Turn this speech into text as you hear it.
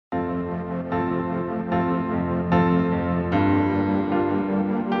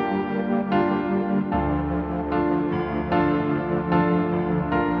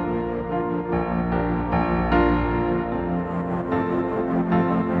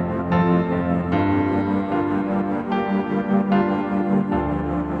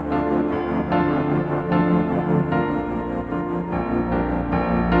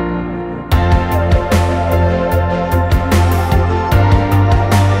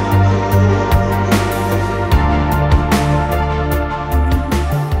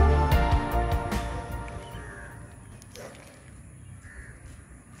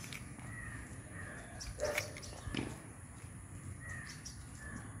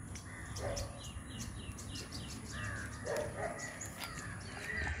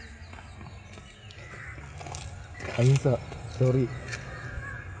අයින්සා sorry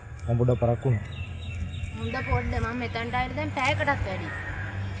මම පොඩ්ඩක් පරක්කු වුණා. මුන්ද පොඩ්ඩ මම මෙතනට ආයෙත් දැන් පැයකටත් වැඩි.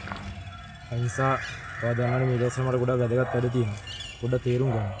 අයින්සා ඔයා දන්නවනේ මේ දවස්වල මට ගොඩක් වැදගත් වැඩ තියෙනවා. පොඩ්ඩක් තේරුම්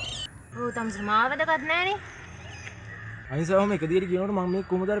ගන්න. ඔව් තමසි මාව වැදගත් නෑනේ. අයින්සා ඔහම එක දිගට කියනකොට මම මේ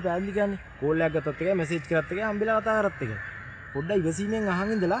කොහොමද අර පැහැදිලි කියන්නේ? කෝල් එකක් ගත්තත් එකයි මැසේජ් කරත් එකයි හම්බෙලා කතා කරත් එකයි. පොඩ්ඩක් ඉවසීමෙන් අහන්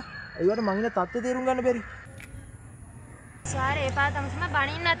ඉඳලා ඒවට මං ඉන්න තත්ත්වය තේරුම් ගන්න බැරි. සාරේ එපා තමසි මම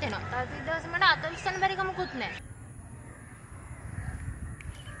බණින්නත් එනවා. තව දවස් මට අත විශ්සන්න බැරි කමකුත් නෑ.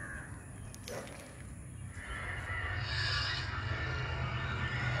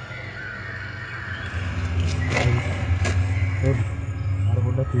 අර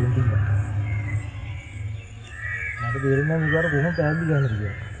පොඩ්ඩක් තේරුම් ගන්න. මට තේරෙන්නේ නැහැ මේකට කොහොම පැහැදිලි කරන්නද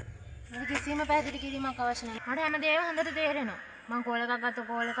කියලා. මට කිසිම පැහැදිලි කිරීමක් අවශ්‍ය නැහැ. මට හැමදේම හොඳට තේරෙනවා. මම කෝල් එකක් ගත්ත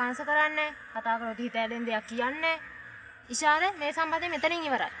කෝල් එක ආන්සර් කරන්නේ නැහැ. කතා කරොත් හිත ඇලෙන දෙයක් කියන්නේ නැහැ. ඉෂාර මේ සම්බන්ධය මෙතනින්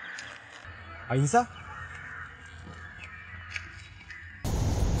ඉවරයි. අයින්සා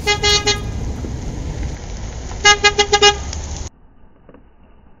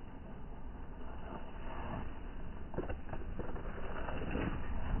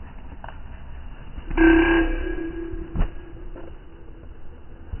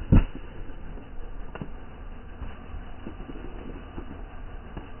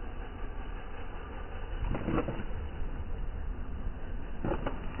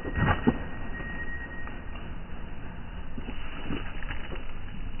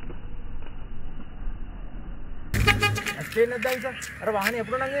ඇත්තේ නැද්ද අයින්සා? අර වාහනේ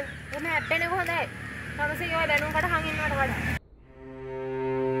අපුණ නම් එමෙ ඇප්පෙන්නේ කොහොඳයි. තමසි ඔය බැලුම්කට හං ඉන්නවට වඩා.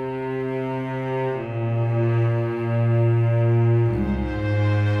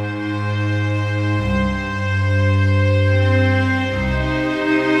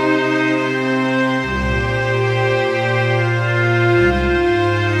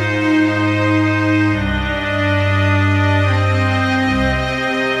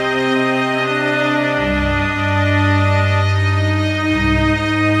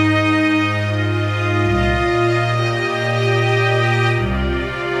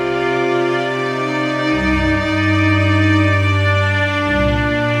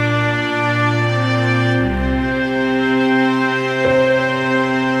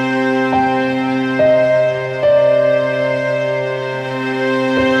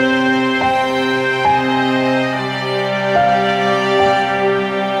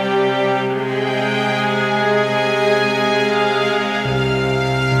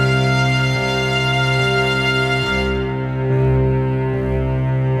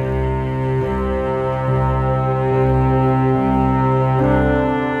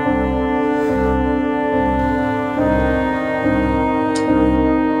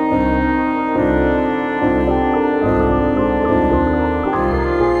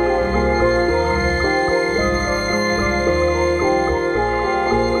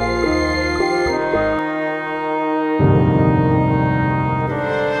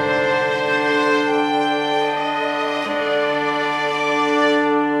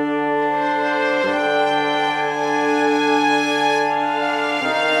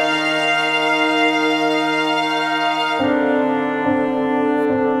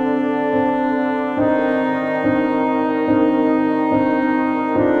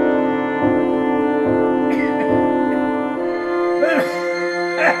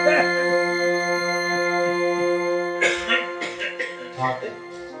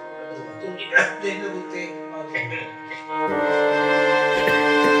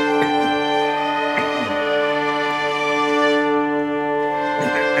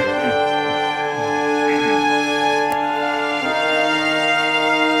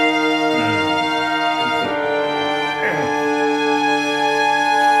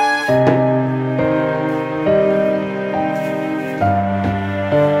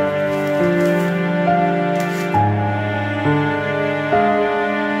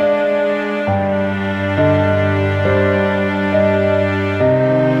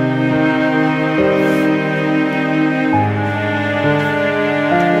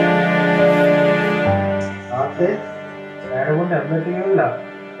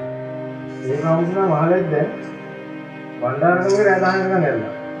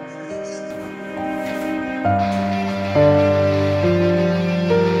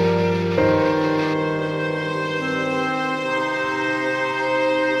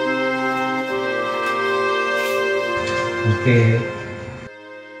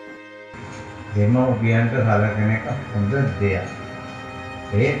 දෙමව්පියන්ට සලකන එක හොඳ දෙයක්.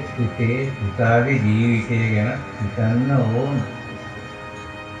 පුතාගේ ජීවිතය ගැන හිතන්න ඕන.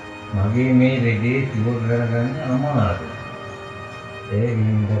 මගේ මේ රෙදේ ෂුවර් කරගන්න අමාරුයි. ඒ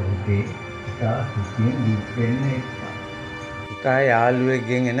හින්දා පුතේ ඉතා හිතින් දුක් වෙන්න එපා. ඉතා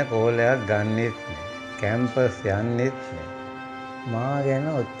යාළුවෙක්ගෙන් එන කෝලයක් ගන්නෙත් නෑ. කැම්පස් යන්නෙත් නෑ. මා ගැන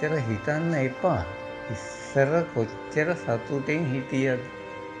ඔච්චර හිතන්න එපා. ඉස්සර කොච්චර සතුටින් හිටියද?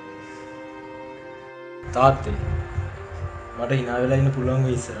 තාත්තේ මට hina වෙලා ඉන්න පුළුවන්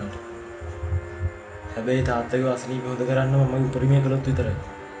වෙයි ඉස්සරහට. හැබැයි තාත්තගේ අසනීප හොද කරන්න මම උපරිමය කළොත් විතරයි.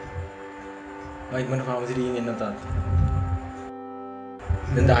 මම ඉක්මනට ෆාමසි එකකින් එන්න තාත්තා.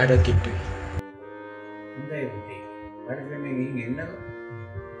 දැන් 10ට කිට්ටුයි. හොඳයි පුතේ. පරිස්සමෙන් ගිහින් එන්නකෝ.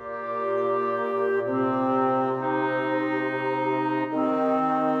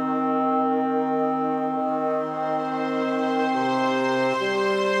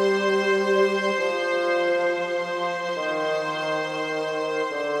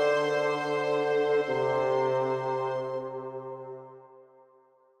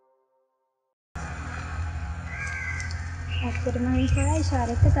 ඇත්තටම හිතලා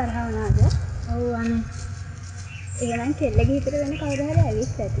ඉෂාරෙක්ට තරහ වුණාද? ඔව් අනේ. එහෙනම් කෙල්ලගේ හිතට වෙන කවුරු හරි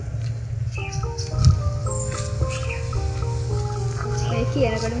ඇවිත් ඇති. ඔය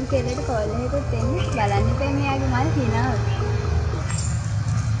කියනකොටම කෙල්ලට කෝල් එකකුත් එන්නේ බලන්න ඉතින් මෙයාගේ මල් හිනාව.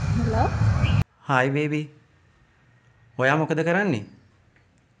 හලෝ. Hi baby. ඔයා මොකද කරන්නේ?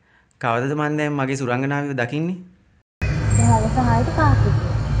 කවදද මන් දැන් මගේ සුරංගනාවිව දකින්නේ? එයාගේ සහායට කාක්කු.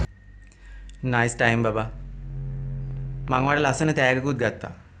 නයිස් ටයිම් බබා. මං වල ලස්සන තෑගකුත්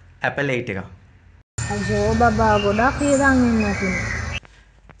ගත්තා. Apple 8 එකක්. අයියෝ බබා ගොඩක් ඉඳන් ඉන්න ඇතිනේ.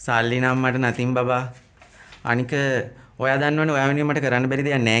 සල්ලි නම් මට නැතිනම් බබා. අනික ඔයා දන්නවනේ ඔයා වෙනුවෙන් මට කරන්න බැරි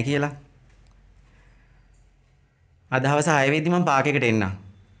දෙයක් නැහැ කියලා. අද හවස 6 වෙද්දි මම පාක් එකට එන්නම්.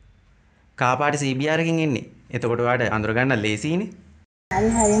 කාපාට CBR එකකින් එන්නේ. එතකොට ඔයාට අඳුර ගන්න ලේසියිනේ.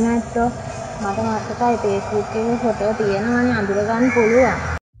 හරි නැත්තෝ මට මතකයි Facebook එකේ ෆොටෝ තියෙනවනේ අඳුර ගන්න පුළුවන්.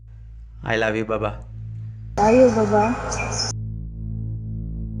 I love you බබා. අයියෝ බබා.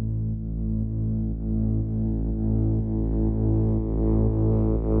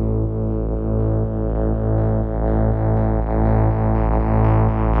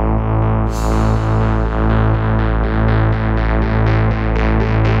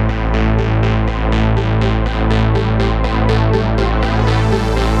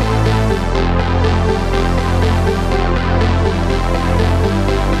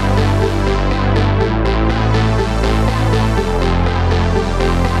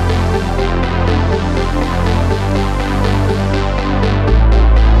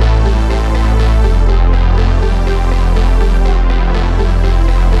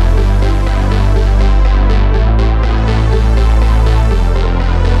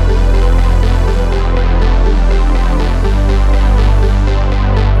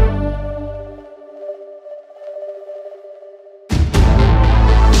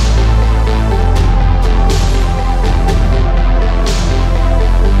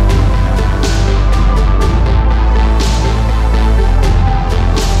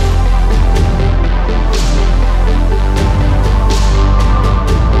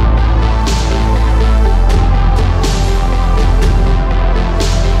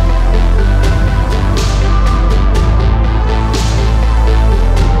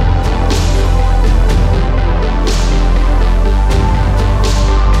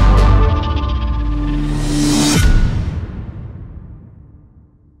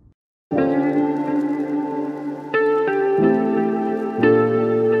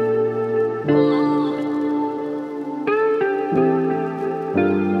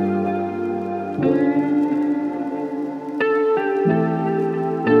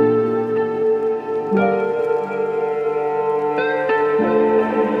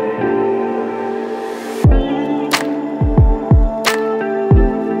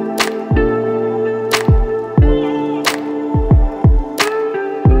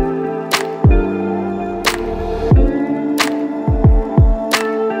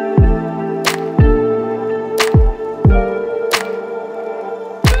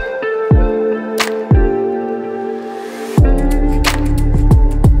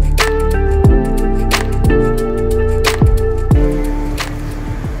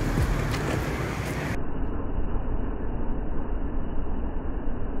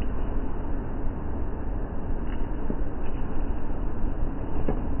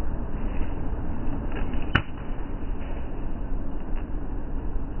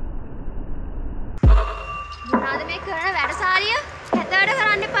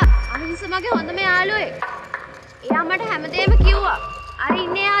 මගේ හොඳම යාළුවෙක්. එයා මට හැමදේම කිව්වා. අර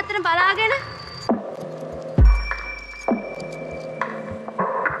ඉන්නේ ආතන බලාගෙන.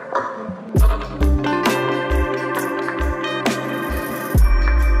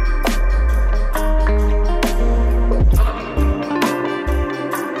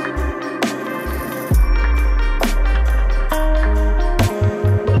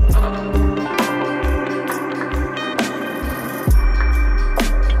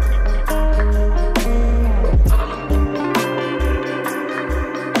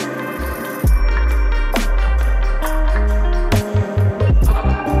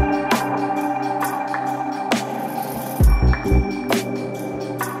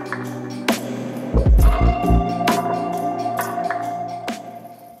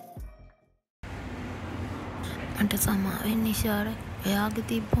 ඉෂාර එයාගේ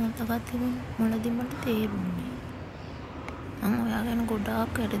තිබ්බ හොඳකත් තිබුණේ මුලදී මට තේරුන්නේ. මම ඔයා ගැන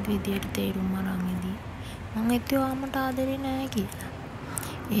ගොඩාක් වැරදි විදියට තේරුම් අරන් ඉදී. මං හිතුවා ඔයාමට ආදරේ නැහැ කියලා.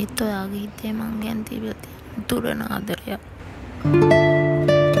 ඒත් ඔයාගේ හිතේ මං ගැන තිබිලා දුරන ආදරයක්.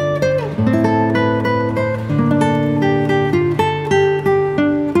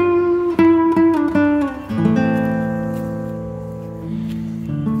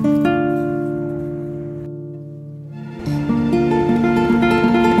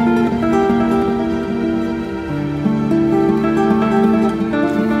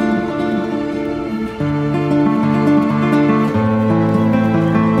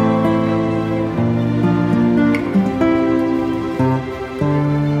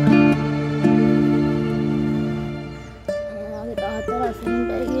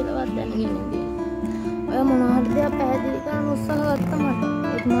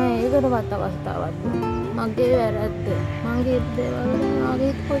 මගේ වැරද්ද මගේ දේවල්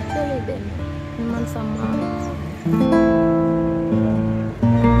මගේ කොච්චර දෙන්නේ මම සම්මාන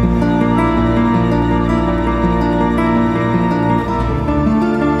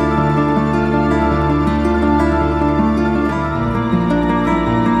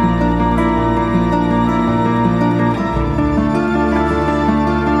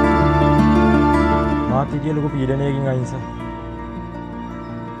මාතිගේ ලොකු පීඩනයකින් අයින්සා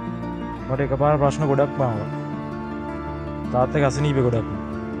මට එකපාර ප්‍රශ්න ගොඩක් ආවා. තාත්තගේ අසනීපේ ගොඩක්.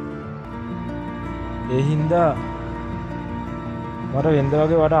 ඒ හින්දා මට වෙනද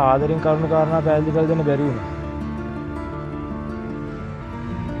වගේ වට ආදරෙන් කරුණු කාරණා පැහැදිලි කරලා දෙන්න බැරි වුණා.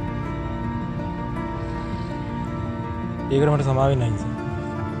 ඒකට මට සමාව වෙන්න අයින්ස.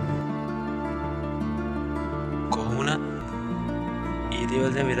 කොහොමුණත් ඒ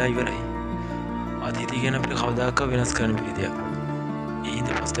දේවල් දැන් වෙලා ඉවරයි. අතීතය ගැන අපිට කවදාකවත් වෙනස් කරන්න බැරි දෙයක්.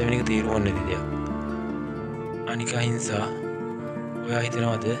 පස්තවෙන එක තේරුවන් නැති දෙයක්. අනික අහිංසා ඔයා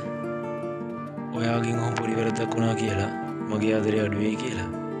හිතනවද ඔයාගෙන් ඔහොම පොඩි වැරද්දක් වුණා කියලා මගේ ආදරේ අඩු වෙයි කියලා?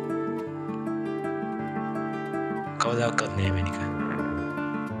 කවදාකවත් නෑ මැනික.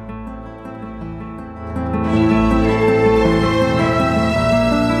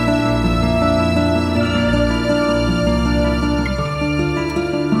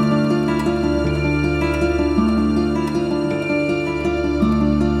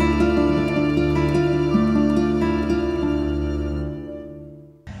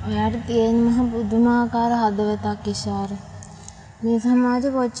 තියෙන මහ බුදුමාකාර හදවතක් ඉෂාර. මේ සමාජෙ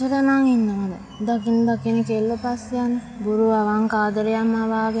කොච්චර නම් ඉන්නවද? දකින් කෙල්ල පස්සේ යන බුරු අවංක ආදරයක්ම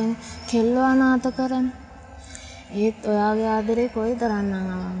අවාගෙන කෙල්ල අනාථ කරන. ඒත් ඔයාගේ ආදරේ කොයි තරම්නම්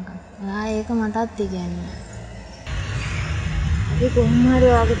අවංකද? ඔයා ඒක මටත් ඉගැන්නුවා. අපි කොහොම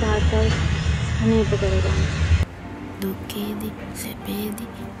හරි ඔයාගේ තාත්තව අනීප කරගන්න. දුකේදී සැපේදී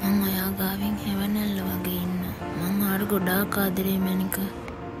මම ඔයා ගාවින් හැවණල්ල වගේ ඉන්නවා. මම ආර ගොඩාක් ආදරේ මැනික.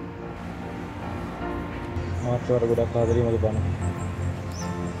 මාත්වර ගොඩක් ආදරේ මගේ බණ.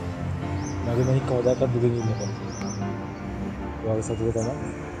 මගේ මනික කවදාකවත් දුකින් ඉන්න බෑ. ඔයාගේ සතුට තමයි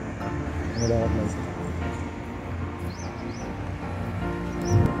මොනවාවත් නැසෙ.